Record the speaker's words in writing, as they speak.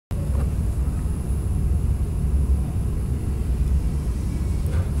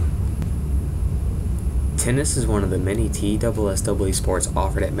Tennis is one of the many TSSAA sports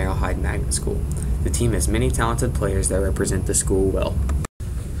offered at Merrol Hyde Magnet School. The team has many talented players that represent the school well.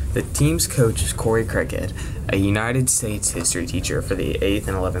 The team's coach is Corey Craighead, a United States history teacher for the 8th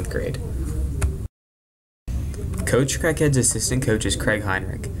and 11th grade. Coach Craighead's assistant coach is Craig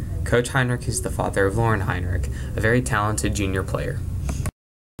Heinrich. Coach Heinrich is the father of Lauren Heinrich, a very talented junior player.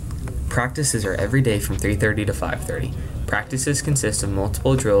 Practices are every day from 3:30 to 5:30. Practices consist of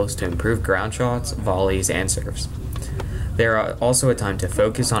multiple drills to improve ground shots, volleys, and serves. There are also a time to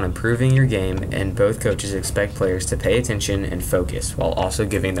focus on improving your game, and both coaches expect players to pay attention and focus while also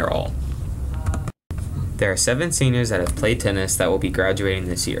giving their all. There are 7 seniors that have played tennis that will be graduating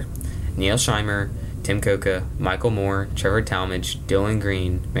this year. Neil Scheimer, Tim Coca, Michael Moore, Trevor Talmadge, Dylan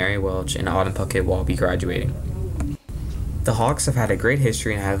Green, Mary Welch, and Autumn Puckett will all be graduating. The Hawks have had a great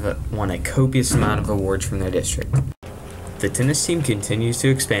history and have won a copious amount of awards from their district. The tennis team continues to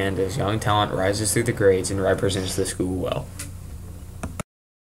expand as young talent rises through the grades and represents the school well.